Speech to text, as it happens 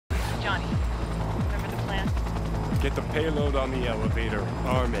Johnny. Remember the plan? Get the payload on the elevator,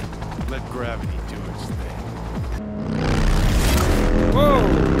 arm it, let gravity do its thing. Whoa!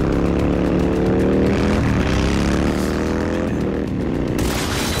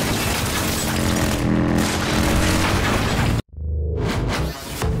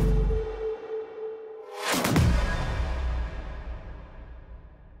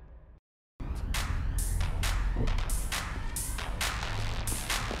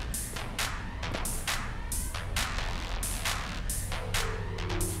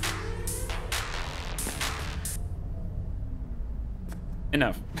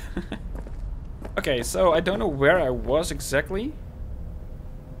 Enough. Okay, so I don't know where I was exactly.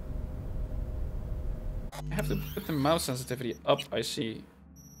 I have to put the mouse sensitivity up, I see.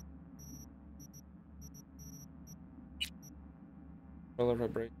 Color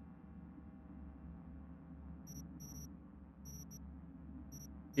vibrate.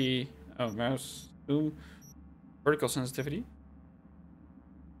 Mouse zoom. Vertical sensitivity.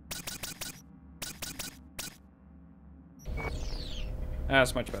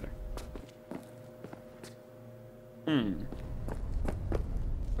 That's much better.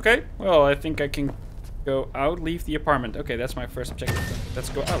 Okay, well, I think I can go out, leave the apartment. Okay, that's my first objective. Let's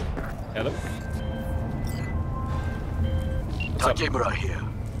go out. Hello? Takemura here.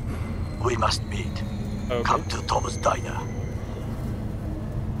 We must meet. Okay. Come to Thomas' diner.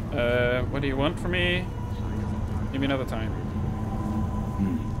 What do you want from me? Give me another time.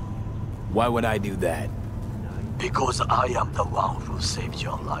 Why would I do that? Because I am the one who saved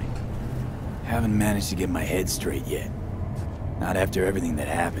your life. Haven't managed to get my head straight yet. Not after everything that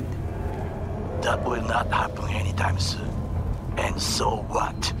happened. That will not happen anytime soon. And so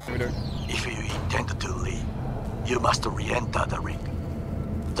what? Here If you intend to leave, you must re-enter the ring.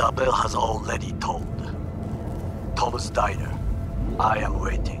 The bell has already tolled. Thomas' diner. I am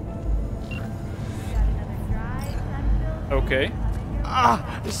waiting. Okay.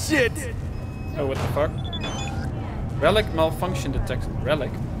 Ah, shit! Oh, what the fuck? Relic malfunction detected.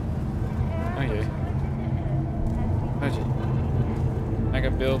 Relic? Oh yeah. Oh gee.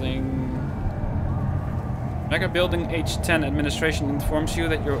 Mega building H10 administration informs you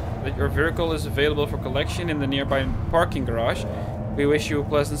that your vehicle is available for collection in the nearby parking garage. We wish you a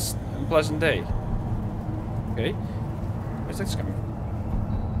pleasant day. Okay. Where's this coming from?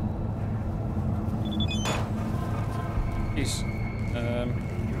 Jeez.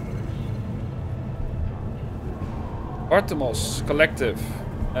 Artemis Collective.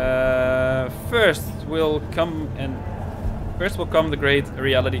 First will come the great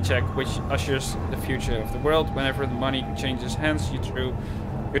reality check, which ushers the future of the world. Whenever the money changes hands, your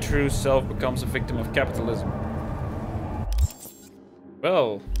true self becomes a victim of capitalism.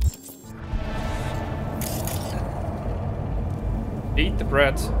 Well, eat the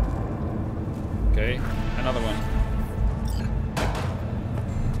bread. Okay, another one.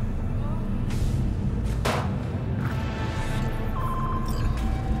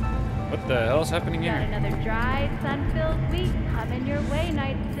 What the hell's happening here? Got another dry, sun-filled week coming your way,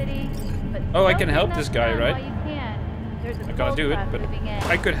 Night City. But Oh, I can help this guy, right? while you can. There's a I gotta do it, cold but front moving in.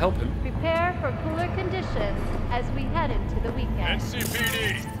 I could help him. Prepare for cooler conditions as we head into the weekend.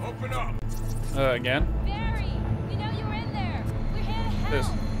 NCPD, open up! Again? Barry, we know you were in there. We're here to help. This.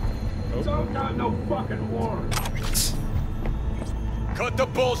 Oh. Don't got no fucking warrant. Cut the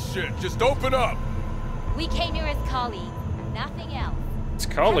bullshit, just open up! We came here as colleagues, nothing else. It's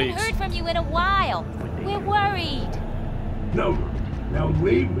colleagues. Haven't heard from you in a while. We're worried. No, now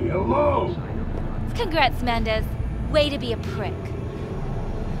leave me alone. Congrats, Mendez. Way to be a prick.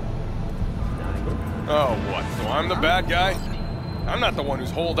 Oh, what, so I'm the bad guy? I'm not the one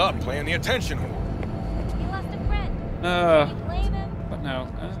who's holed up playing the attention whore. He lost a friend. Can you blame him? What now?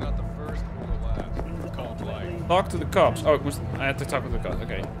 It's not the first or the last. Called life. Talk to the cops. Oh, I have to talk with the cops.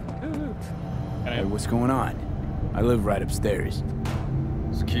 Okay. Hey, what's going on? I live right upstairs.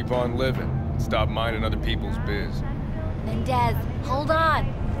 Just keep on living. Stop minding other people's biz. Mendez, hold on.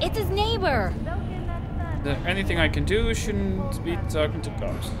 It's his neighbor. Is there anything I can do? Shouldn't be talking to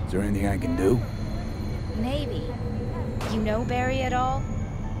cops. Is there anything I can do? Maybe. You know Barry at all?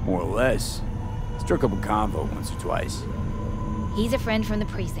 More or less. Struck up a convo once or twice. He's a friend from the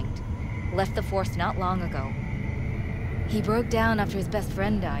precinct. Left the force not long ago. He broke down after his best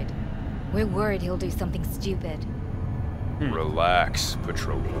friend died. We're worried he'll do something stupid. Relax,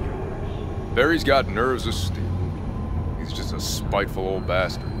 Patrol. Barry's got nerves of steel. He's just a spiteful old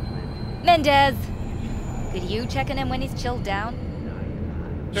bastard. Mendez! Could you check on him when he's chilled down?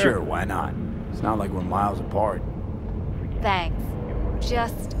 Sure, why not? It's not like we're miles apart. Thanks.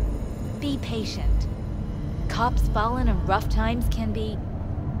 Just be patient. Cops falling in rough times can be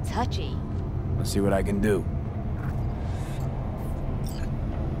touchy. Let's see what I can do.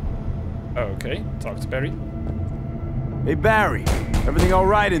 Okay, talk to Barry. Hey, Barry. Everything all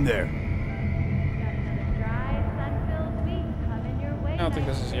right in there? Dry, sun-filled week coming your way. I don't think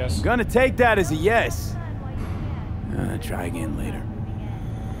this is a yes. Gonna take that as a yes. Try again later.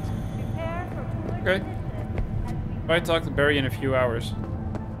 Okay. I talk to Barry in a few hours.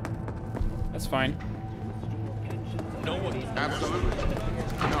 That's fine. Absolutely. No,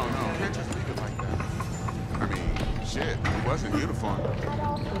 can't just leave it like that. I mean, shit, it wasn't uniform.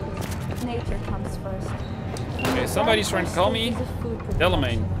 Nature comes first. Okay, somebody's trying to call me.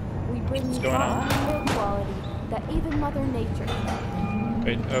 Delamain. What's going on? Quality that even Mother Nature can.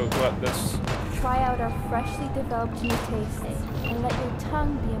 Wait, oh, what? That's... Try out our freshly developed new tastes and let your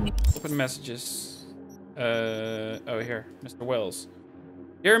tongue be a... Open messages. Oh, here. Mr. Wells.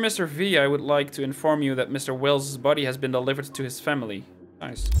 Dear Mr. V, I would like to inform you that Mr. Wells' body has been delivered to his family.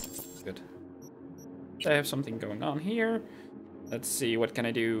 Nice. Good. I have something going on here. Let's see, what can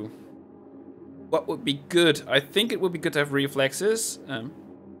I do? What would be good? I think it would be good to have reflexes.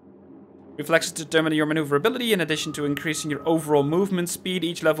 Reflexes determine your maneuverability. In addition to increasing your overall movement speed,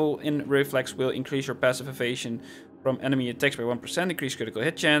 each level in reflex will increase your passive evasion from enemy attacks by 1%, increase critical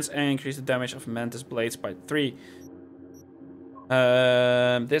hit chance, and increase the damage of Mantis Blades by 3.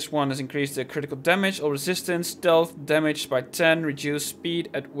 This one has increased the critical damage, all resistance, stealth damage by 10, reduce speed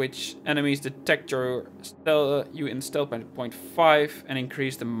at which enemies detect you in stealth by 0.5, and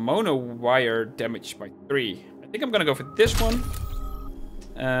increase the mono wire damage by 3. I think I'm gonna go for this one.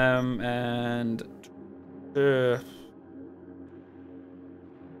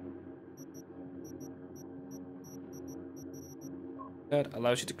 That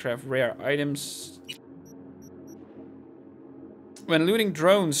allows you to craft rare items. When looting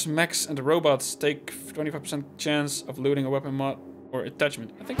drones, mechs, and robots, take 25% chance of looting a weapon mod or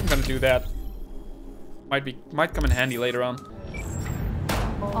attachment. I think I'm gonna do that. Might come in handy later on.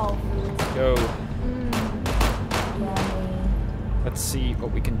 Go. Let's see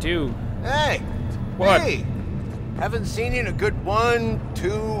what we can do. Hey! What? Hey! Haven't seen you in a good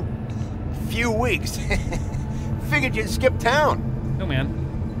few weeks. Figured you'd skip town. No, man.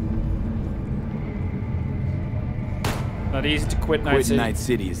 Not easy to quit Night City. Quitting Night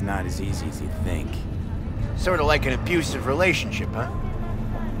City is not as easy as you think. Sort of like an abusive relationship, huh?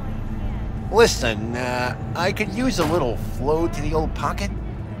 Listen, I could use a little flow to the old pocket.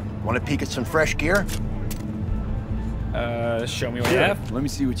 Want to peek at some fresh gear? Show me what you have. Let me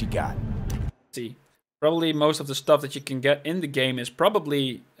see what you got. See. Probably most of the stuff that you can get in the game is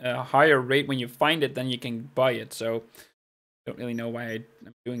probably a higher rate when you find it than you can buy it, so don't really know why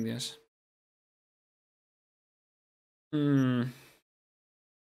I'm doing this. Good.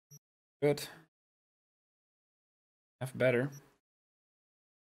 Have better.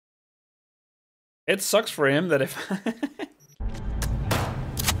 It sucks for him that if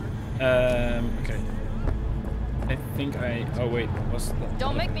okay. I think oh wait, what's the...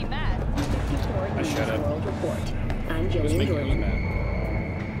 Don't make me mad. I shut up. I'm Who's making me Jillian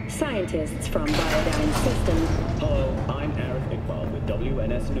mad? Scientists from Biodyne Systems. Hello, I'm Arif Iqbal with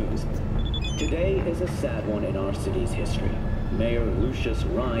WNS News. Today is a sad one in our city's history. Mayor Lucius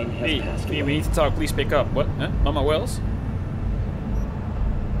Rhine has passed away. We need to talk. Please pick up. What? Huh? Mama Wells?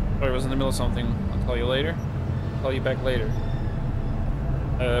 Sorry, I was in the middle of something. I'll call you later. I'll call you back later.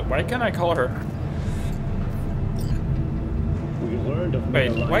 Why can't I call her? We learned of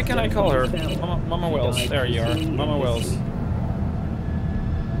Wait, why can't I call her? Mama Wells. There you are. Mama Wells.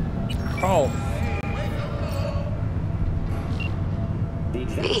 Call.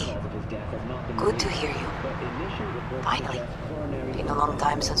 Hey, good to hear you. Finally. Been a long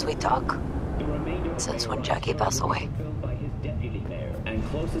time since we talked. Since when Jacky passed away. I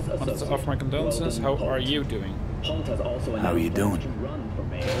wanted to offer my condolences. How are you doing? How are you doing?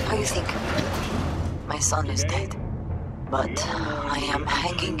 How you think? My son is dead. But I am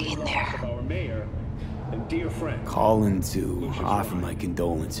hanging in there. Calling to offer my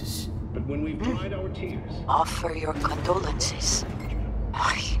condolences. Offer your condolences.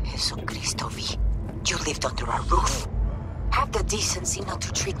 Ay, Jesucristo V. You lived under our roof. Have the decency not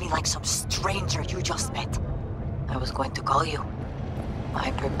to treat me like some stranger you just met. I was going to call you.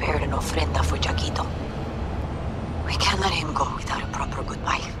 I prepared an ofrenda for Jackito. We can't let him go without a proper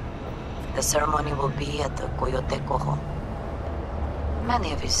goodbye. The ceremony will be at the Coyote Cojo.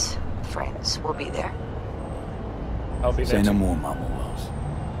 Many of his friends will be there. I'll be there. Say no more, Mama Wells.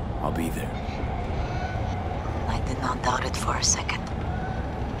 I'll be there. I did not doubt it for a second.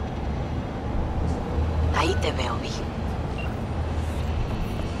 Ahí te veo, Vi.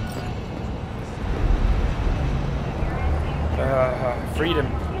 Freedom.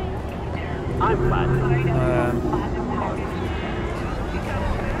 Okay,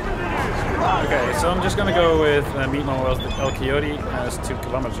 so I'm just gonna go with meet my Wells with El Coyote as 2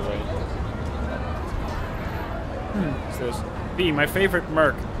 kilometers away. What's this? B, my favorite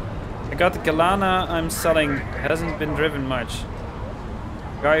Merc. I got the Galana I'm selling, hasn't been driven much.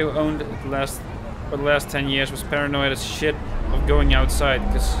 The guy who owned it for the last 10 years was paranoid as shit of going outside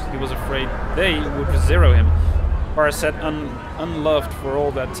because he was afraid they would zero him. Bar said unloved for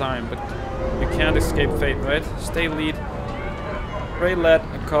all that time, but you can't escape fate, right? Stay lead. Ray lad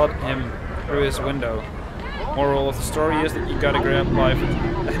caught him through his window. Moral of the story is that you gotta grab life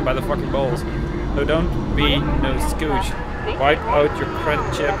by the fucking balls. So don't be no scooch. Wipe out your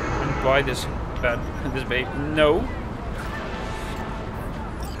credit chip and buy this bait. No.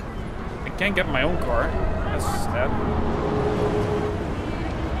 I can't get my own car. That's sad.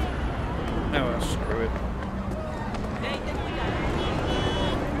 No, well, screw it.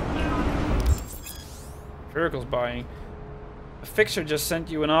 Vehicles buying. A fixer just sent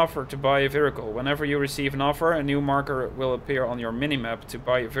you an offer to buy a vehicle. Whenever you receive an offer, a new marker will appear on your minimap. To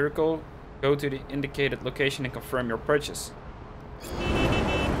buy a vehicle, go to the indicated location and confirm your purchase.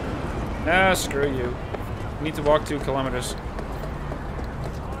 Ah, screw you. I need to walk 2 kilometers.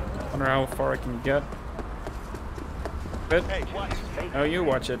 Wonder how far I can get. It. Oh, you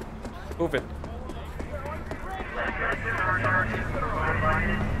watch it. Move it.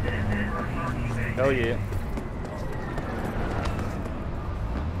 Hell yeah.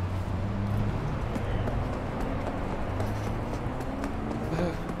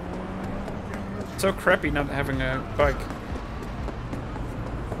 It's so crappy not having a bike.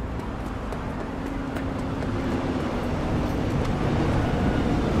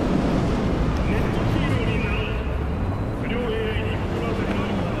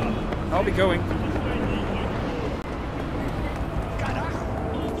 I'll be going.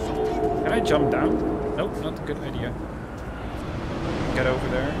 Can I jump down? Nope, not a good idea. Get over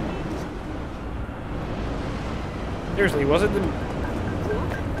there. Seriously, was it the...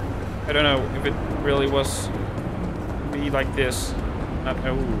 I don't know if it really was be like this. Not...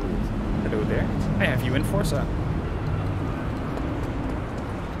 Oh, hello there. I have you in Forza.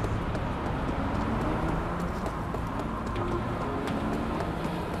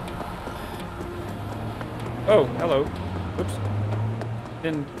 Oh, hello. Oops.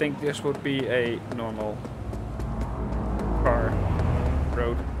 Didn't think this would be a normal car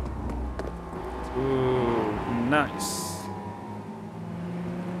road. Ooh, nice.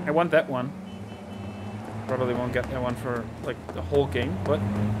 I want that one. Probably won't get that one for like the whole game, but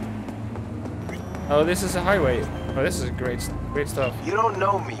oh, this is a highway. Oh, this is great stuff. You don't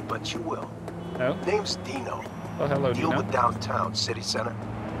know me, but you will. No? Name's Dino. Oh, hello, Deal Dino. with downtown, city center.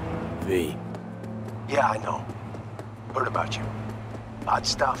 V. Yeah, I know. Heard about you. Odd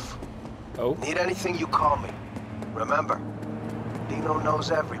stuff. Oh? Need anything, you call me. Remember, Dino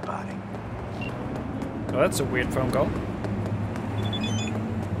knows everybody. Oh, that's a weird phone call.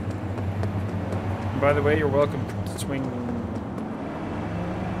 By the way, you're welcome to swing.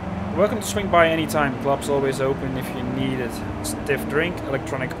 You're welcome to swing by anytime. Club's always open if you need it. Stiff drink,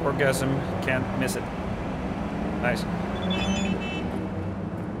 electronic orgasm, can't miss it. Nice.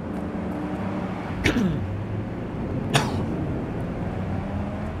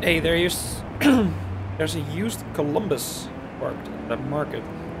 Hey, there's a used Columbus parked at the market.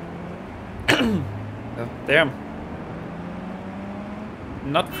 Oh, damn.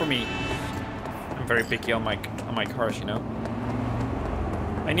 Not for me. I'm very picky on my cars, you know.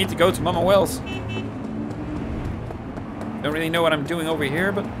 I need to go to Mama Wells. Don't really know what I'm doing over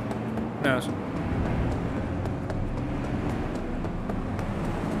here, but who knows.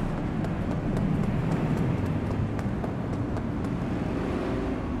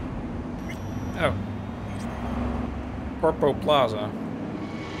 Oh. Corpo Plaza.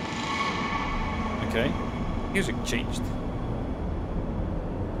 Okay. Music changed.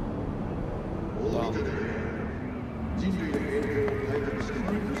 Wow.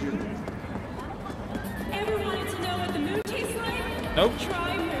 Ever wanted to know what the moon tastes like? Nope.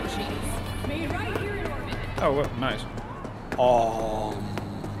 Try moon cheese. Made right here in orbit. Oh, well, nice.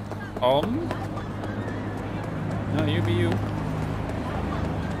 No, you be you.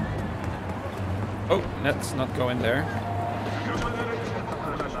 Oh, let's not go in there.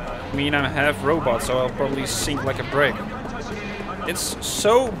 I mean, I'm half robot, so I'll probably sink like a brick. It's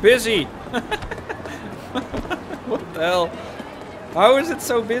so busy! What the hell? How is it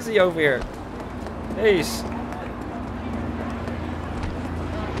so busy over here? Ace.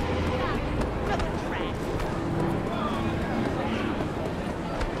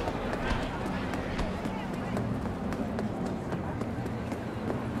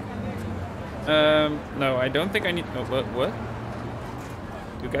 No, I don't think I need... Oh, what?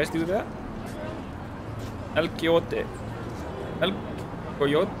 You guys do that? El Coyote. El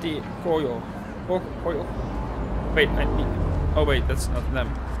Coyote. Coyo. Coyo. Wait, I need... Oh, wait, that's not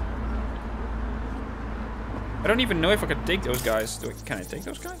them. I don't even know if I can take those guys. Can I take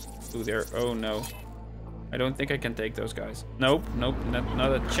those guys? Ooh, there. Oh, no. I don't think I can take those guys. Nope, nope.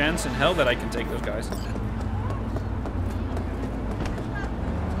 Not a chance in hell that I can take those guys.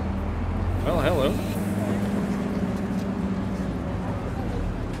 Well, hello.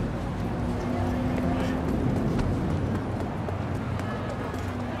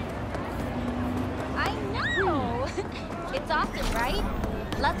 I know! It's awesome, right?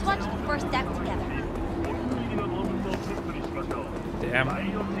 Let's watch the first act together.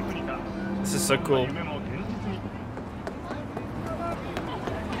 Damn. This is so cool.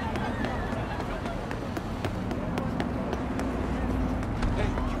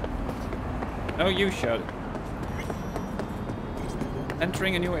 No, you shut it.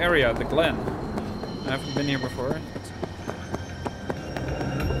 Entering a new area, the Glen. I haven't been here before.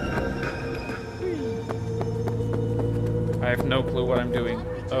 I have no clue what I'm doing.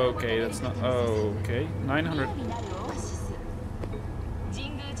 Okay, that's not... Oh, okay. 900.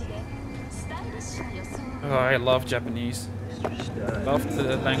 Oh, I love Japanese. Love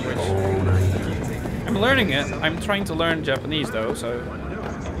the language. I'm learning it. I'm trying to learn Japanese though, so...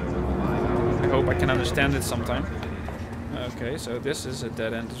 I hope I can understand it sometime. Okay, so this is a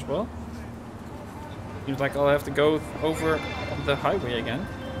dead end as well. Seems like I'll have to go over the highway again.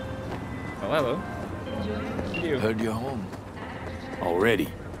 Well, hello. You. Heard you're home. Already?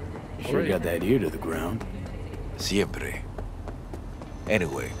 Sure got that ear to the ground. Siempre.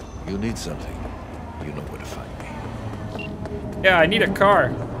 Anyway, you need something. You know where to find me. Yeah, I need a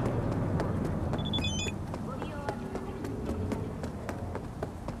car.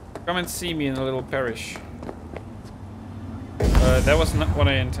 Come and see me in a little parish. That was not what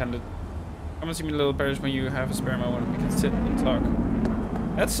I intended. Come and see me in a little parish when you have a spare moment. We can sit and talk.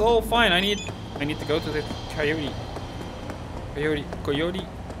 That's all fine. I need to go to the coyote.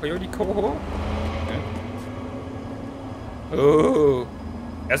 Coyote coho. Okay. Oh.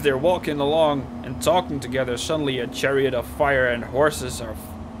 As they're walking along and talking together, suddenly a chariot of fire and horses of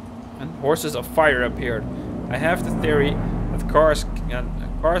fire appeared. I have the theory that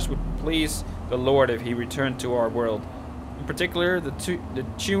cars would please the Lord if he returned to our world. In particular, the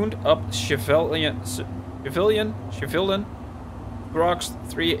tuned-up Chevalier Grox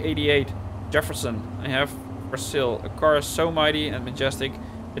 388 Jefferson. I have for sale a car so mighty and majestic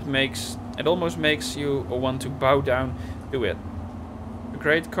it almost makes you want to bow down to it. A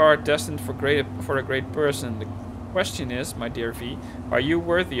great car destined for a great person. The question is, my dear V, are you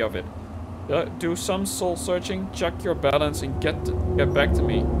worthy of it? Do some soul searching, check your balance, and get back to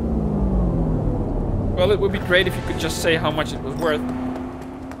me. Well, it would be great if you could just say how much it was worth.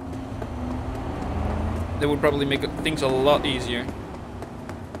 That would probably make things a lot easier.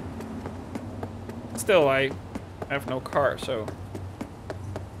 Still, I have no car, so...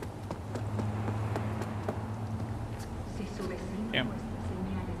 Yeah.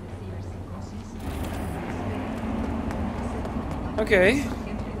 Okay.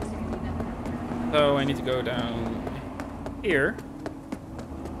 So I need to go down here.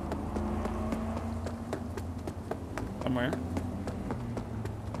 Somewhere.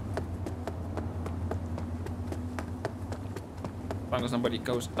 As long as nobody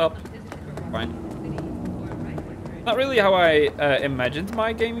goes up, fine. Not really how I imagined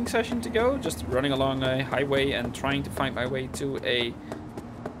my gaming session to go, just running along a highway and trying to find my way to a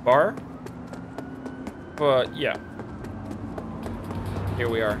bar. But yeah, here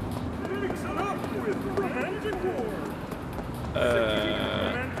we are.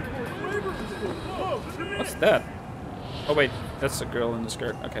 What's that? Oh wait, that's a girl in the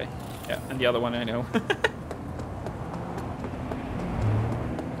skirt. Okay, yeah, and the other one I know.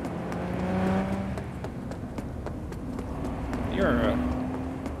 You're a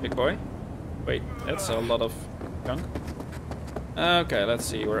big boy. Wait, that's a lot of junk. Okay, let's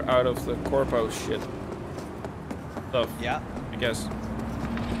see. We're out of the corpo shit stuff. Yeah. I guess.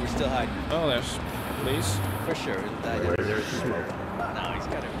 We're still hiding. Oh, there's police. For sure. Where there's smoke. No, he's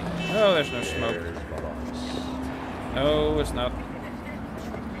got everything. Oh, there's no smoke. No, it's not.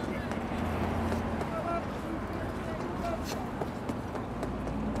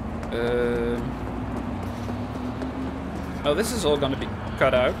 Oh, this is all gonna be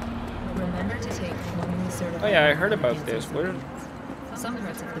cut out. Remember to take Oh yeah, I heard about this. Where? Some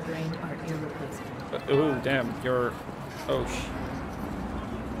parts of the brain are irreplaceable. Oh damn, you're. Oh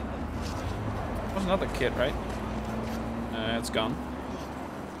That was another kid, right? It's gone.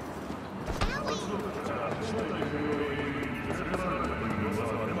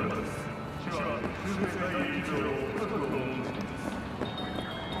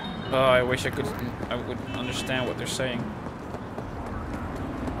 Oh, I wish I would understand what they're saying.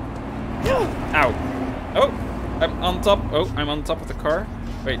 Ow. Oh, I'm on top. Oh, I'm on top of the car.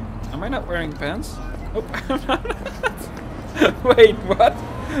 Wait, am I not wearing pants? Oh, I'm not. Wait, what?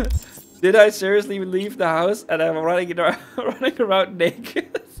 Did I seriously leave the house and I'm running around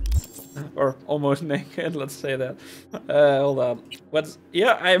naked? Or almost naked, let's say that. Hold on.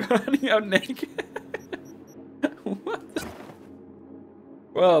 Yeah, I'm running out naked. What?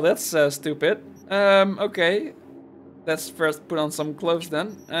 Well, that's stupid. Okay. Let's first put on some clothes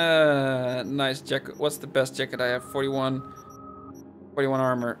then. Nice jacket. What's the best jacket I have? 41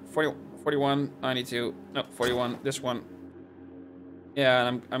 armor. 41, 92. No, 41. This one. Yeah,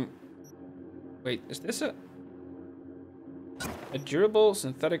 and I'm wait, is this a durable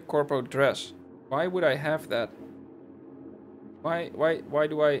synthetic corpo dress? Why would I have that? Why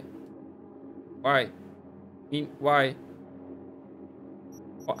do I? Why? Why?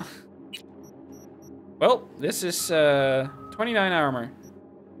 Well, this is 29 armor.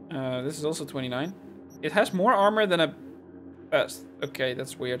 This is also 29. It has more armor than a vest. Okay,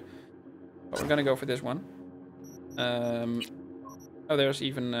 that's weird. But we're gonna go for this one. Oh, there's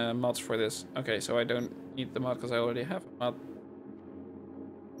even mods for this. Okay, so I don't need the mod because I already have a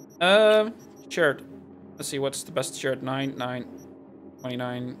mod. Shirt. Let's see, what's the best shirt? 9, 9,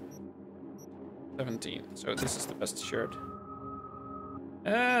 29, 17. So this is the best shirt.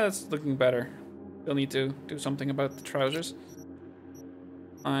 It's looking better. Still need to do something about the trousers.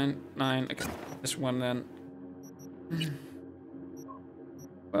 9, 9. Okay, this one then.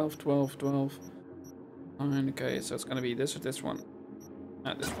 12, 12, 12. 9. Okay, so it's gonna be this or this one.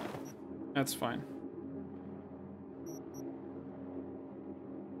 Not this one. That's fine.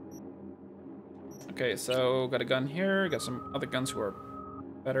 Okay, so got a gun here. Got some other guns who are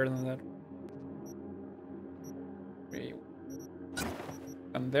better than that.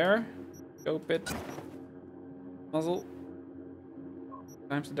 Gun there. Scope it. Muzzle.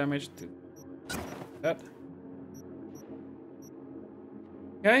 Times the damage to that.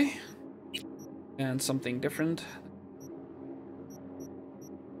 Okay. And something different.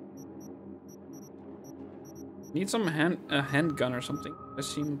 Need some handgun or something. I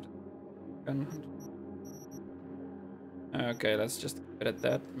seem gun. Okay, let's just edit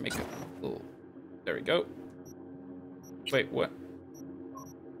that. Make it a little. There we go. Wait, what?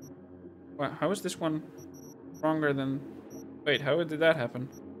 What? How is this one stronger than? Wait, how did that happen?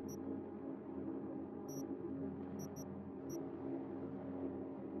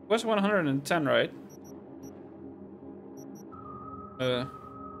 It was 110, right?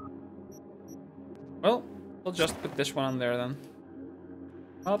 Well. We'll just put this one on there then.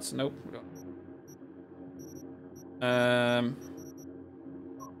 Mods? Nope.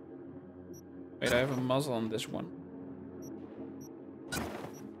 Wait, I have a muzzle on this one.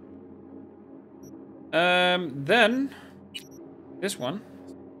 Then this one.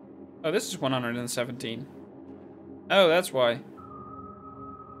 Oh, this is 117. Oh, that's why.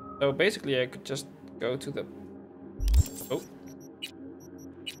 So basically I could just go to the... Oh.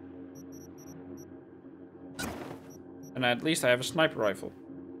 And at least I have a sniper rifle.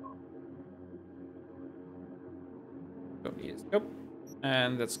 Don't need a scope.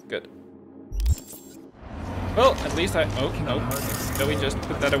 And that's good. Well, at least I... Oh, no. Shall we just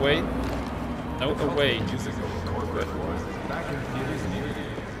put that away? No, away. Good.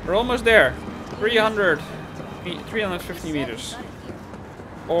 We're almost there. 350 meters.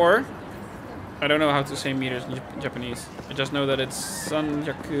 Or... I don't know how to say meters in Japanese. I just know that it's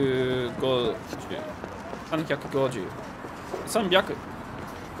Sanyaku Goju. Sanyaku Goju. Sanyaku.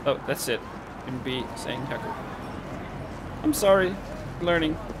 Oh, that's it. Can be saying Yaku. I'm sorry.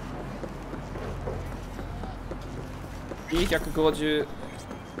 Learning. 250.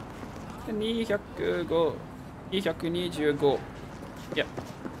 225. Yeah.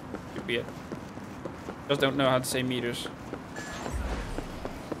 Should be it. Just don't know how to say meters.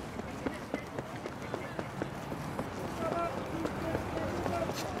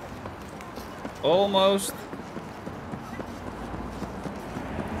 Almost.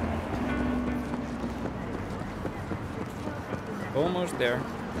 Almost there.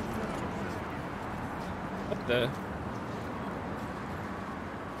 What the?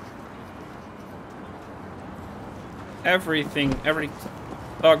 Every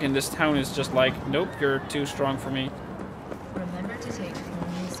dog in this town is just like, nope, you're too strong for me. Remember to take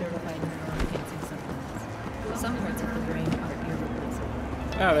only certified neuroenhancing supplements. Some parts of the brain are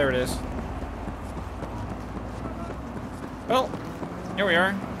irreplaceable. Ah, there it is. Well, here we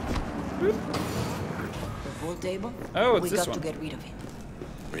are. Boop. The full table? Oh, it's we this got one. to get rid of him.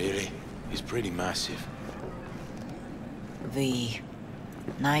 Really? He's pretty massive. V,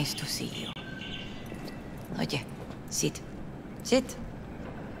 Nice to see you. Oye, sit. Sit.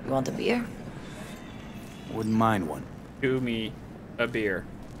 You want a beer? Wouldn't mind one. Do me a beer.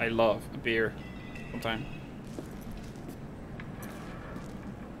 I love a beer. Sometime.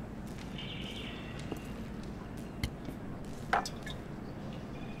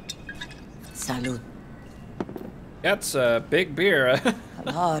 Salud. That's a big beer.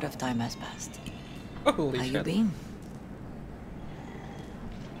 A lot of time has passed. Holy How shit. you been?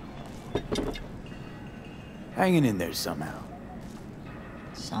 Hanging in there somehow.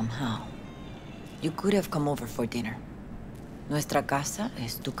 Somehow. You could have come over for dinner. Nuestra casa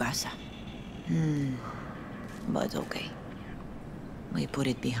es tu casa. But okay. We put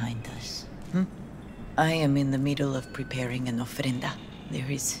it behind us. I am in the middle of preparing an ofrenda. There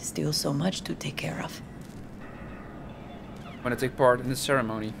is still so much to take care of. Want to take part in the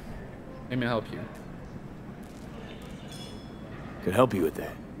ceremony? Let me help you. Could help you with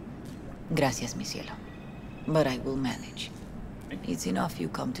that. Gracias, mi cielo. But I will manage. It's enough you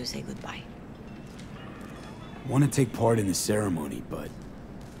come to say goodbye. Want to take part in the ceremony, but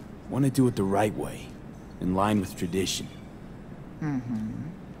want to do it the right way, in line with tradition.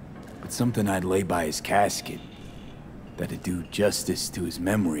 But something I'd lay by his casket that'd do justice to his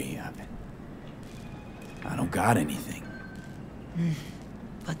memory of it. I don't got anything.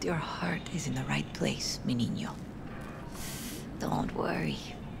 But your heart is in the right place, mi niño. Don't worry.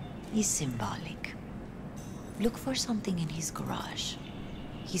 It's symbolic. Look for something in his garage.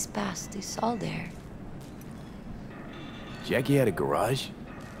 His past is all there. Jacky had a garage?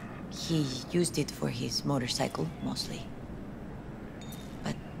 He used it for his motorcycle, mostly.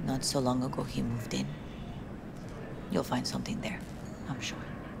 But not so long ago he moved in. You'll find something there, I'm sure.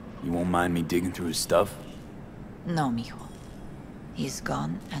 You won't mind me digging through his stuff? No, mijo. He's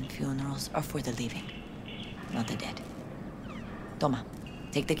gone and funerals are for the living, not the dead. Toma,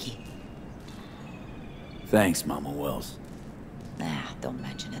 take the key. Thanks, Mama Wells. Don't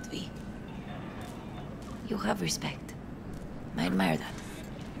mention it, V. You have respect. I admire that.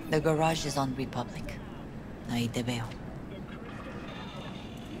 The garage is on Republic. Ahí te veo.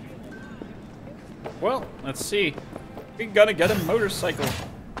 Well, let's see. We gotta get a motorcycle.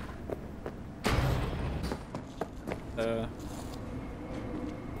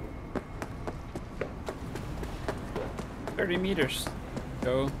 30 meters.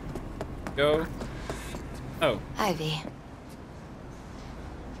 Go. Go. Oh. Ivy.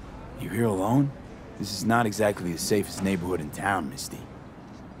 You here alone? This is not exactly the safest neighborhood in town, Misty.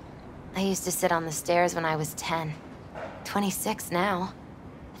 I used to sit on the stairs when I was 10. 26 now.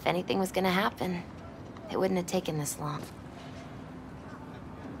 If anything was gonna happen, it wouldn't have taken this long.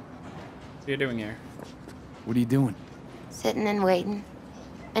 What are you doing here? What are you doing? Sitting and waiting.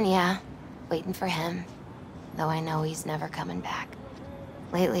 And yeah, waiting for him. Though I know he's never coming back.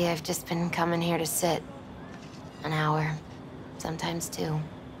 Lately, I've just been coming here to sit. An hour. Sometimes 2.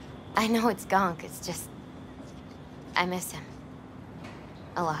 I know it's gunk, it's just... I miss him.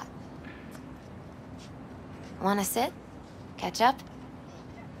 A lot. Wanna sit? Catch up?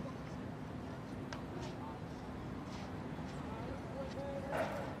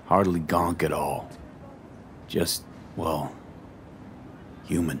 Hardly gonk at all. Just, well,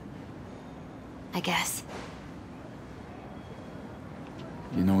 human. I guess.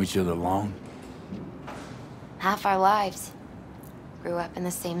 You know each other long? Half our lives. Grew up in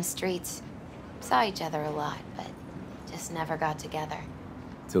the same streets. Saw each other a lot, but just never got together.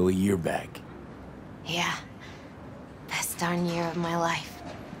 Till a year back. Yeah. Best darn year of my life.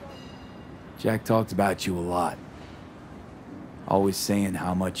 Jack talked about you a lot. Always saying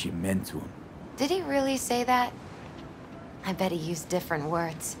how much you meant to him. Did he really say that? I bet he used different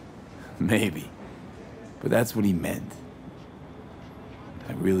words. Maybe. But that's what he meant.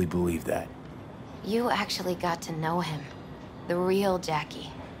 I really believe that. You actually got to know him. The real Jacky.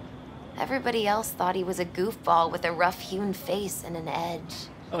 Everybody else thought he was a goofball with a rough-hewn face and an edge.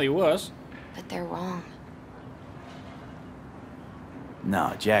 Oh, he was. But they're wrong.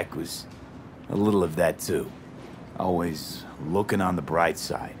 No, Jack was a little of that too. Always looking on the bright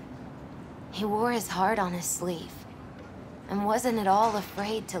side. He wore his heart on his sleeve. And wasn't at all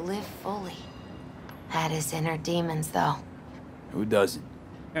afraid to live fully. Had his inner demons, though. Who doesn't?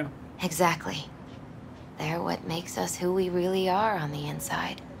 Yeah. Exactly. They're what makes us who we really are on the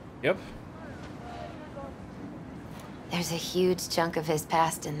inside. Yep. There's a huge chunk of his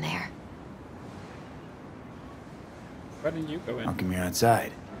past in there. Why didn't you go in? How come you're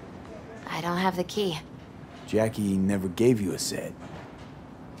outside? I don't have the key. Jacky never gave you a set.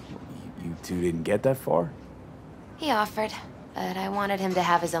 You two didn't get that far? He offered, but I wanted him to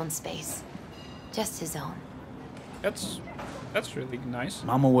have his own space. Just his own. That's That's really nice.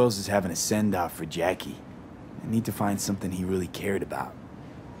 Mama Wells is having a send-off for Jacky. I need to find something he really cared about.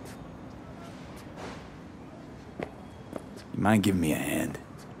 You mind giving me a hand?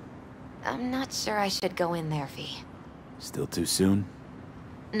 I'm not sure I should go in there, V. Still too soon?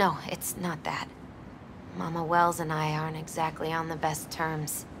 No, it's not that. Mama Wells and I aren't exactly on the best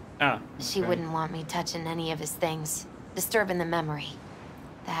terms. Ah, okay. She wouldn't want me touching any of his things, disturbing the memory.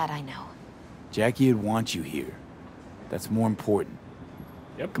 That I know. Jacky would want you here. That's more important.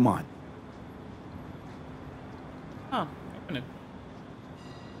 Yep. Come on. Oh, open it.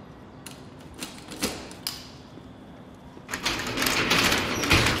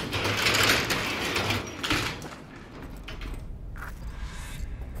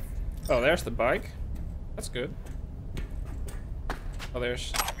 Oh, there's the bike. That's good. Oh,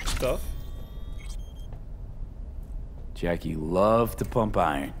 there's stuff. Jacky loved to pump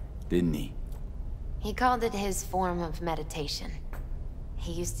iron, didn't he? He called it his form of meditation.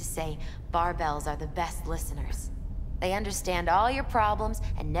 He used to say, barbells are the best listeners. They understand all your problems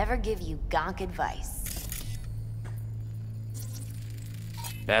and never give you gonk advice.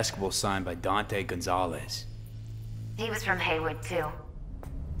 Basketball signed by Dante Gonzalez. He was from Haywood, too.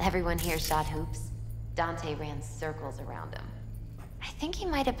 Everyone here shot hoops. Dante ran circles around him. I think he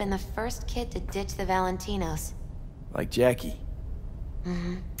might have been the first kid to ditch the Valentinos. Like Jacky.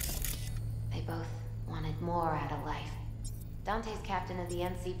 Mm-hmm. They both wanted more out of life. Dante's captain of the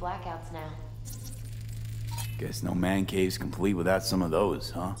NC Blackouts now. Guess no man cave's complete without some of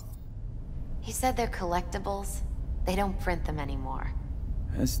those, huh? He said they're collectibles. They don't print them anymore.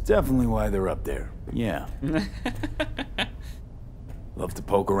 That's definitely why they're up there. Yeah. Love to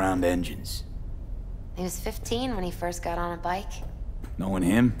poke around engines. He was 15 when he first got on a bike. Knowing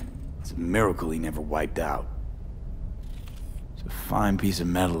him, it's a miracle he never wiped out. It's a fine piece of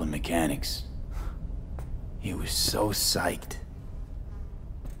metal and mechanics. He was so psyched.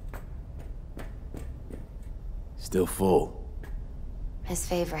 Still full. His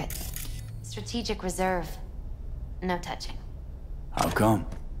favorite. Strategic reserve. No touching. How come?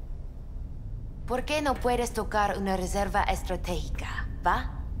 ¿Por qué no puedes tocar una reserva estratégica, va?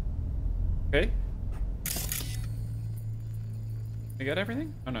 Okay. You got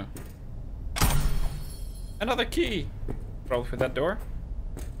everything? Oh no. Another key! Probably for that door.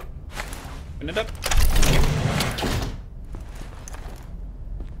 Open it up.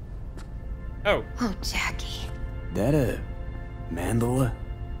 Oh. Oh, Jacky. That a mandala?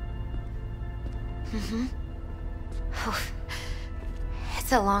 Mm-hmm. Oh,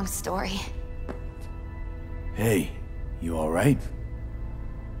 it's a long story. Hey, you alright?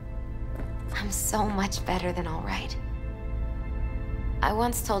 I'm so much better than alright. I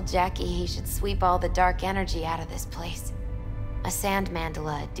once told Jacky he should sweep all the dark energy out of this place. A sand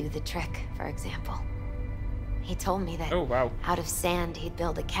mandala'd do the trick, for example. He told me that out of sand he'd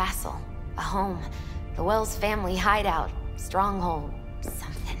build a castle, a home, the Wells family hideout, stronghold,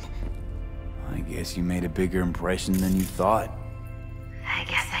 something. I guess you made a bigger impression than you thought. I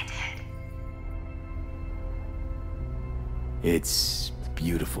guess I did. It's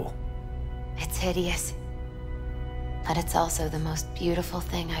beautiful. It's hideous. But it's also the most beautiful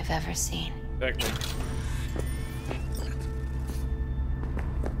thing I've ever seen. Exactly.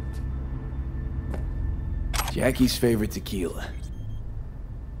 Jacky's favorite tequila.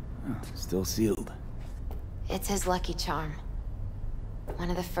 Oh, still sealed. It's his lucky charm.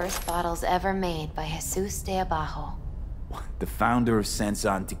 One of the first bottles ever made by Jesus de Abajo. The founder of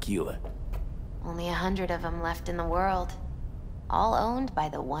Sensan Tequila. Only 100 of them left in the world. All owned by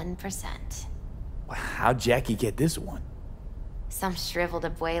the 1%. How'd Jacky get this one? Some shriveled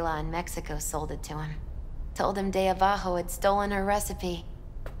abuela in Mexico sold it to him. Told him de Abajo had stolen her recipe.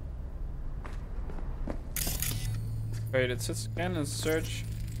 Wait, it says scan and search.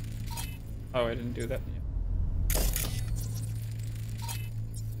 Oh, I didn't do that yet.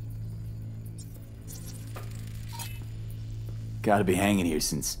 Gotta be hanging here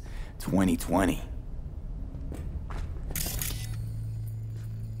since 2020.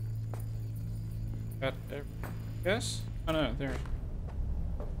 Got there. Yes? Oh no, there.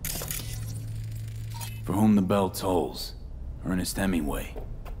 For whom the bell tolls. Ernest Hemingway.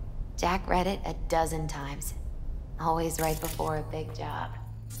 Jack read it a dozen times. Always right before a big job.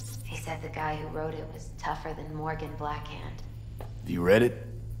 He said the guy who wrote it was tougher than Morgan Blackhand. Have you read it?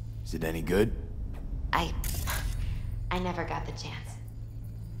 Is it any good? I never got the chance.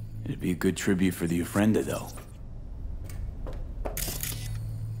 It'd be a good tribute for the Ofrenda, though.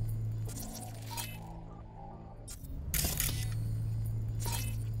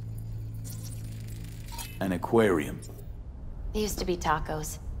 An aquarium. It used to be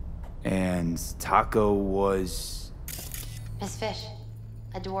tacos. And Taco was... His fish.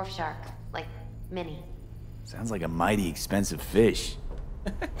 A dwarf shark. Like, mini. Sounds like a mighty expensive fish.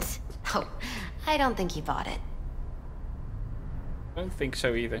 Oh, I don't think he bought it. I don't think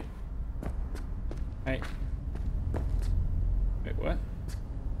so either. Hey. Wait, what?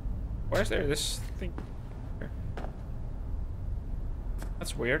 Why is there this thing here?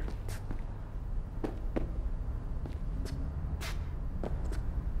 That's weird.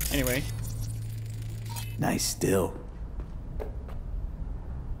 Anyway. Nice still.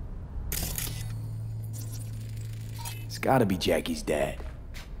 It's gotta be Jacky's dad.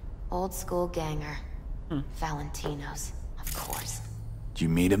 Old school ganger. Valentino's, of course. Did you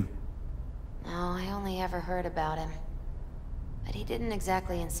meet him? No, I only ever heard about him. But he didn't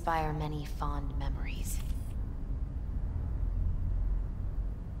exactly inspire many fond memories.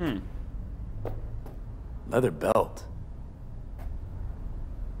 Leather belt.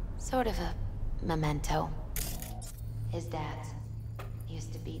 Sort of a memento. His dad's.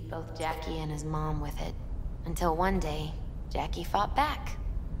 Used to beat both Jacky and his mom with it. Until one day, Jacky fought back.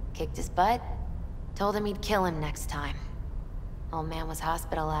 Kicked his butt. Told him he'd kill him next time. Old man was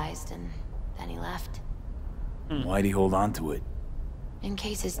hospitalized and then he left. Why'd he hold on to it? In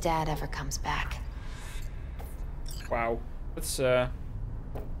case his dad ever comes back. Wow. Let's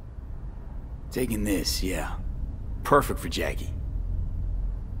Taking this, yeah. Perfect for Jacky.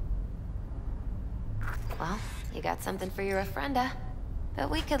 Well, you got something for your ofrenda. But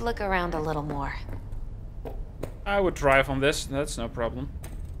we could look around a little more. I would drive on this, that's no problem.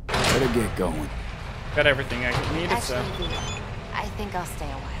 Better get going. Got everything I needed, so. Actually, I think I'll stay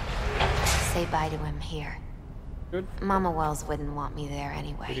a while. Say bye to him here. Good. Mama Wells wouldn't want me there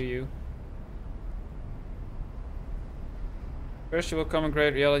anyway. Good to you. First you will come a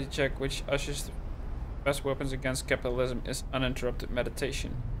great reality check, which ushers the best weapons against capitalism is uninterrupted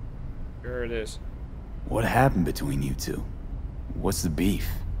meditation. Here it is. What happened between you two? What's the beef?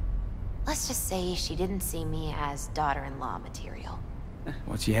 Let's just say she didn't see me as daughter-in-law material.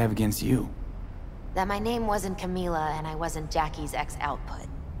 What she have against you? That my name wasn't Camila and I wasn't Jacky's ex-output.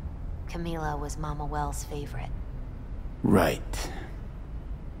 Camila was Mama Wells' favorite. Right.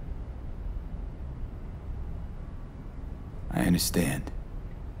 I understand.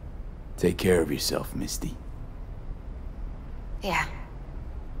 Take care of yourself, Misty. Yeah.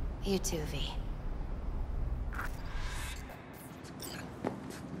 You too, V.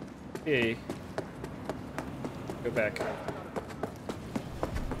 Hey. Go back.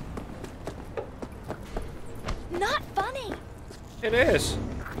 Not funny. It is.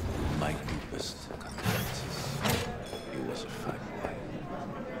 My deepest condolences. He was a fine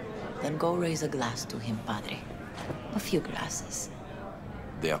boy. Then go raise a glass to him, Padre. A few glasses.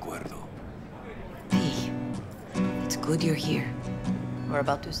 De acuerdo. V, it's good you're here. We're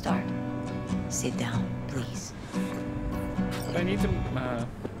about to start. Sit down, please. But I need to,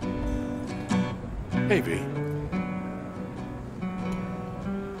 Hey, V.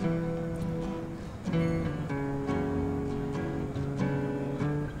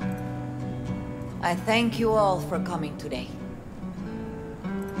 I thank you all for coming today.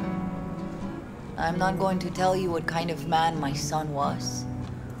 I'm not going to tell you what kind of man my son was,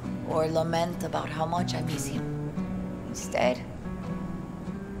 or lament about how much I miss him. Instead,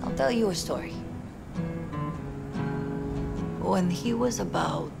 I'll tell you a story. When he was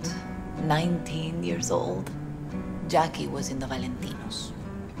about 19 years old, Jacky was in the Valentinos.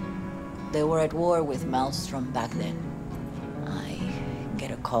 They were at war with Maelstrom back then. I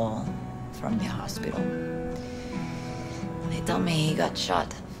get a call from the hospital. They tell me he got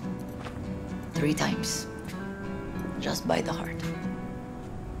shot 3 times, just by the heart.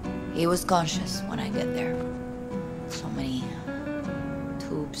 He was conscious when I get there. So many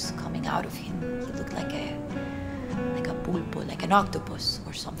tubes coming out of him. He looked like a pulpo, like an octopus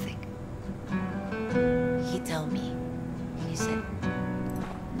or something. He tell me, he said,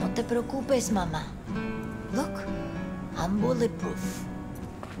 "No te preocupes, mama. Look, I'm bulletproof.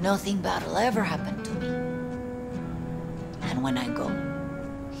 Nothing bad will ever happen to me." And when I go,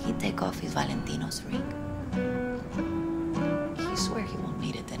 he take off his Valentino's ring. He swear he won't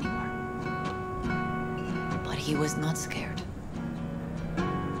need it anymore. But he was not scared.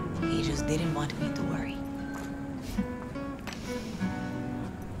 He just didn't want me to worry.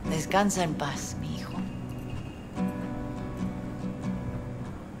 Descansa en paz, mi hijo.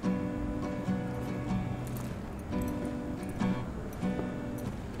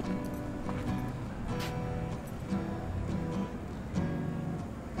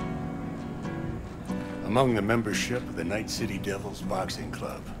 Among the membership of the Night City Devils Boxing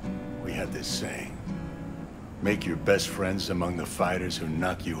Club, we had this saying: make your best friends among the fighters who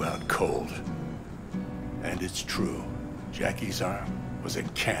knock you out cold. And it's true. Jacky's arm was a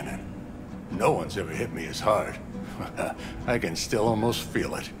cannon. No one's ever hit me as hard. I can still almost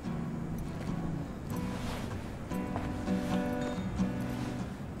feel it.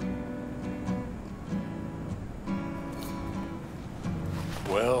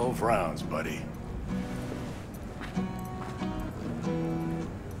 Rounds, buddy.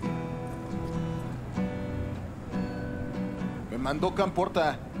 Me mandó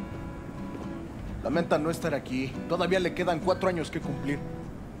Camporta. Lamenta no estar aquí. Todavía le quedan 4 años que cumplir.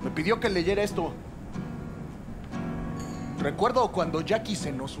 Me pidió que leyera esto. Recuerdo cuando Jacky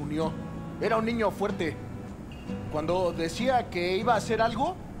se nos unió. Era un niño fuerte. Cuando decía que iba a hacer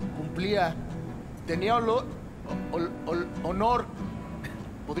algo, cumplía. Tenía honor.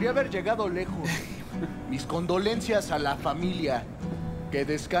 Podría haber llegado lejos. Mis condolencias a la familia. Que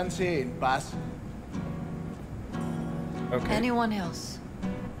descanse en paz. Okay. Anyone else?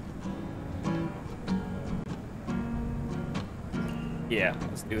 Yeah,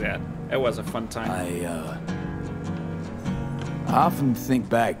 let's do that. It was a fun time. I often think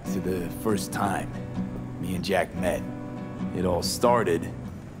back to the first time me and Jack met. It all started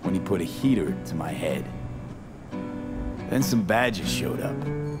when he put a heater to my head. Then some badges showed up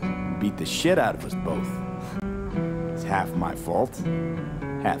and beat the shit out of us both. It's half my fault,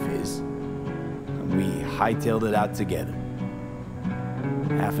 half his. And we hightailed it out together.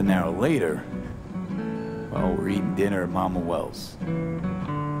 Half an hour later, well, we're eating dinner at Mama Wells.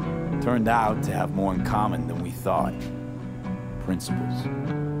 Turned out to have more in common than we thought. Principles.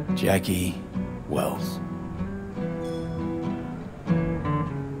 Jacky Wells.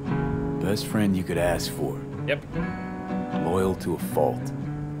 Best friend you could ask for. Yep. Loyal to a fault.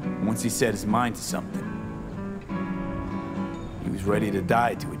 Once he set his mind to something, he was ready to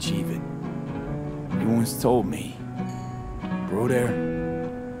die to achieve it. He once told me, bro there,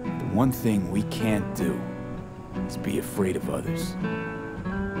 the one thing we can't do is be afraid of others.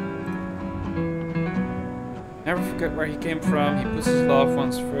 Never forget where he came from. He puts his loved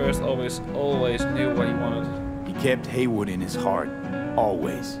ones first. Always knew what he wanted. He kept Haywood in his heart,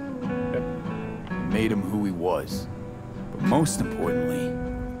 always. Yep. Made him who he was. But most importantly,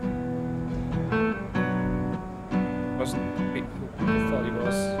 wasn't who people thought he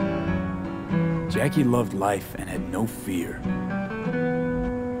was. Jacky loved life and had no fear.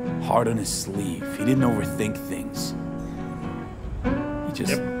 Heart on his sleeve. He didn't overthink things. He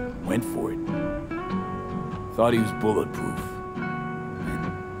just went for it. Thought he was bulletproof.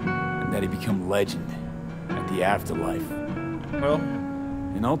 And that he'd become legend at the afterlife. Well.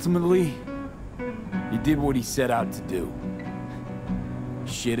 And ultimately, he did what he set out to do.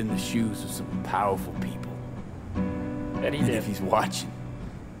 Shit in the shoes of some powerful people. That he and did. If he's watching,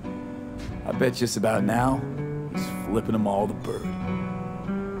 I bet just about now, he's flipping them all the bird.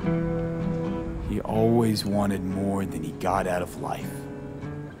 He always wanted more than he got out of life.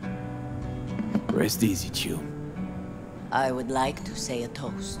 Rest easy, Chew. I would like to say a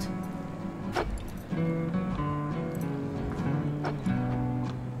toast.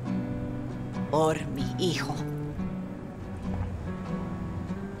 Por mi hijo.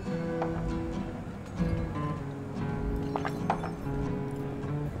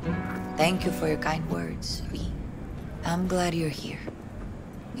 Thank you for your kind words, V. I'm glad you're here.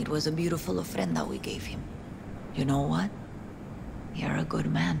 It was a beautiful ofrenda we gave him. You know what? You're a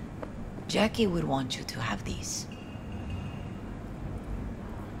good man. Jacky would want you to have these.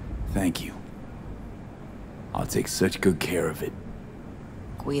 Thank you. I'll take such good care of it.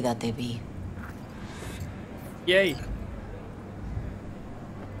 Cuídate, V. Yay!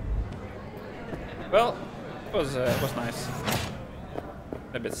 Well, it was nice.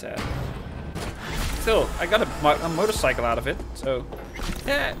 A bit sad. Still, I got a motorcycle out of it, so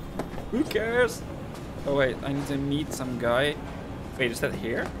yeah, who cares? Oh wait, I need to meet some guy. Wait, is that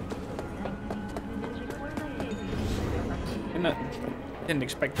here? Didn't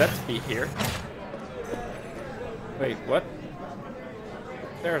expect that to be here. Wait, what?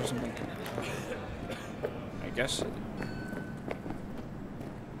 There's something. I guess.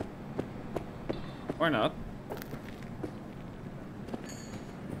 Or not.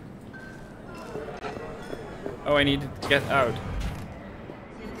 Oh, I need to get out.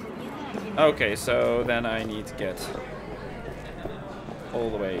 Okay, so then I need to get all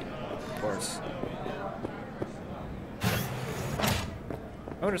the way towards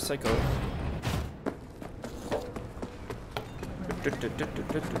motorcycle.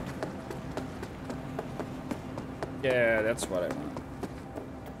 Yeah, that's what I want.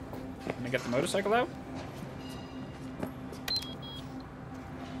 Can I get the motorcycle out?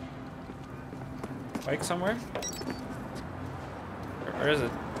 Bike somewhere? Where is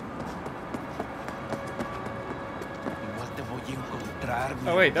it? What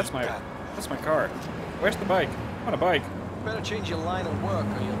Oh wait, that's my car. Where's the bike? I want a bike. Better change your line of work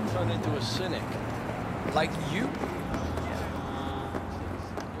or you'll turn into a cynic. Like you?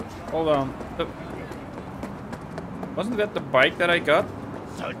 Hold on. Wasn't that the bike that I got?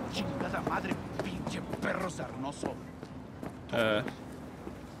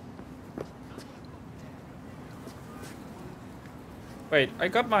 Wait,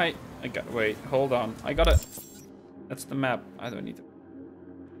 wait, hold on. I got it. That's the map. I don't need to.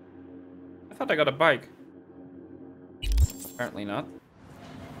 I thought I got a bike. Apparently not.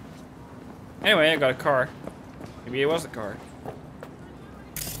 Anyway, I got a car. Maybe it was a car.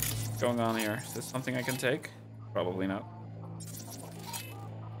 What's going on here? Is this something I can take? Probably not.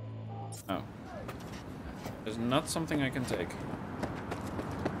 No. There's not something I can take.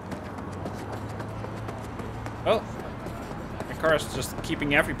 Well, my car is just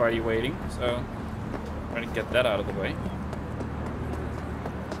keeping everybody waiting, so I'm trying to get that out of the way.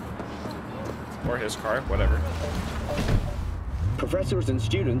 Or his car, whatever. Professors and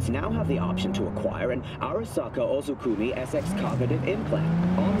students now have the option to acquire an Arasaka Ozukumi SX cognitive implant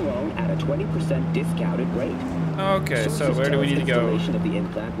on loan at a 20% discounted rate. Okay, so where do we need to go? Installation of the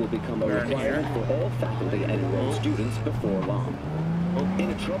implant will become a requirement for all faculty and enrolled students before long. In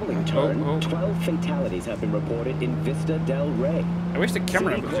a troubling turn, 12 fatalities have been reported in Vista del Rey. I wish the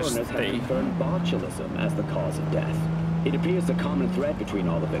camera City would just coroners stay. have confirmed botulism as the cause of death. It appears the common thread between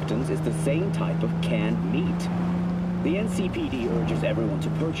all the victims is the same type of canned meat. The NCPD urges everyone to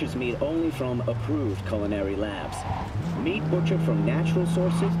purchase meat only from approved culinary labs. Meat butchered from natural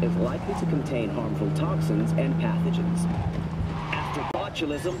sources is likely to contain harmful toxins and pathogens. After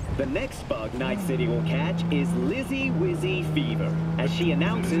botulism, the next bug Night City will catch is Lizzie Wizzy Fever, as she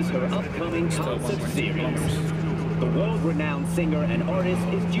announces her upcoming concert series. The world-renowned singer and artist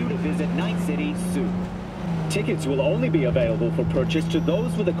is due to visit Night City soon. Tickets will only be available for purchase to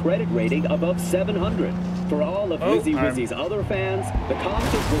those with a credit rating above 700. For all of Lizzie Wizzy's other fans, the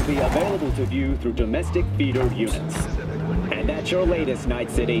concert will be available to view through domestic feeder units. And that's your latest,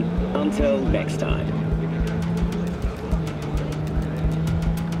 Night City. Until next time.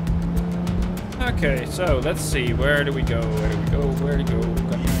 Okay, so let's see. Where do we go? Where do we go? Where do we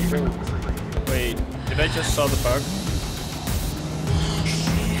go? Wait, did I just saw the bug?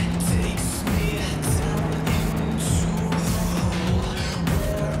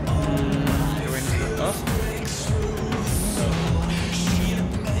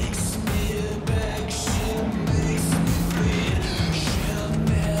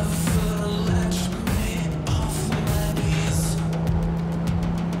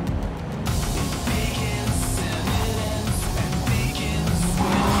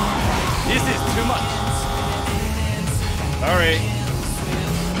 Sorry.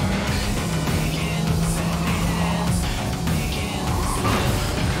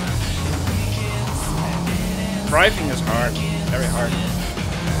 Driving is hard. Very hard.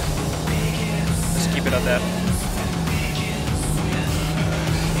 Let's keep it at that.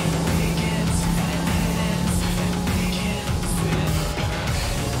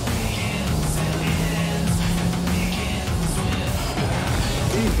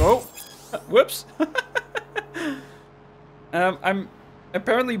 Oh! Whoops! I'm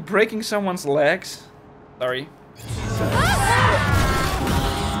apparently breaking someone's legs. Sorry.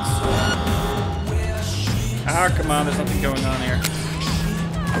 Ah, come on, there's nothing going on here.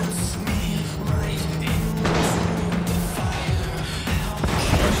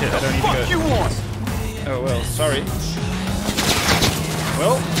 Oh shit, I don't need to go. What you want? Oh well, sorry.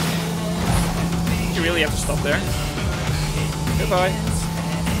 Well, you really have to stop there. Goodbye.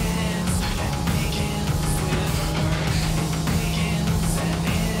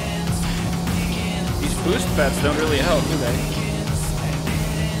 Boost pads don't really help, do they?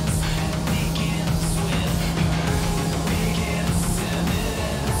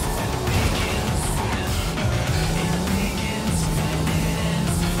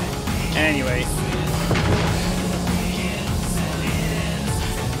 Anyway.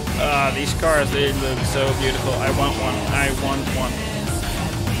 These cars, they look so beautiful. I want one. I want one.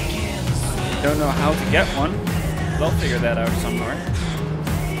 Don't know how to get one. They'll figure that out somewhere.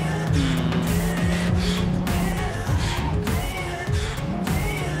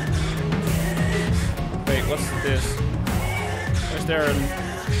 Wait, what's this? Is there an...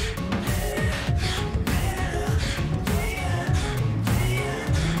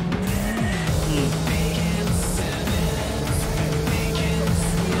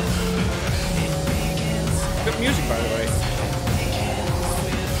 Good music, by the way.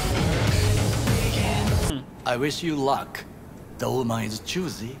 I wish you luck. The woman is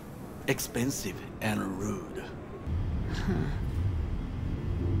choosy, expensive, and rude.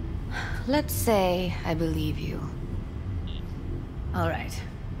 let's say I believe you. All right.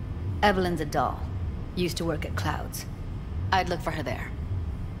 Evelyn's a doll. Used to work at Clouds. I'd look for her there.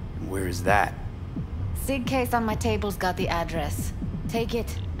 Where is that? Sig case on my table's got the address. Take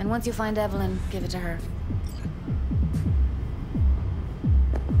it, and once you find Evelyn, give it to her.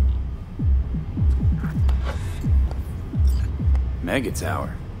 Mega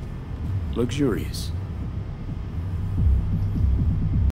tower. Luxurious.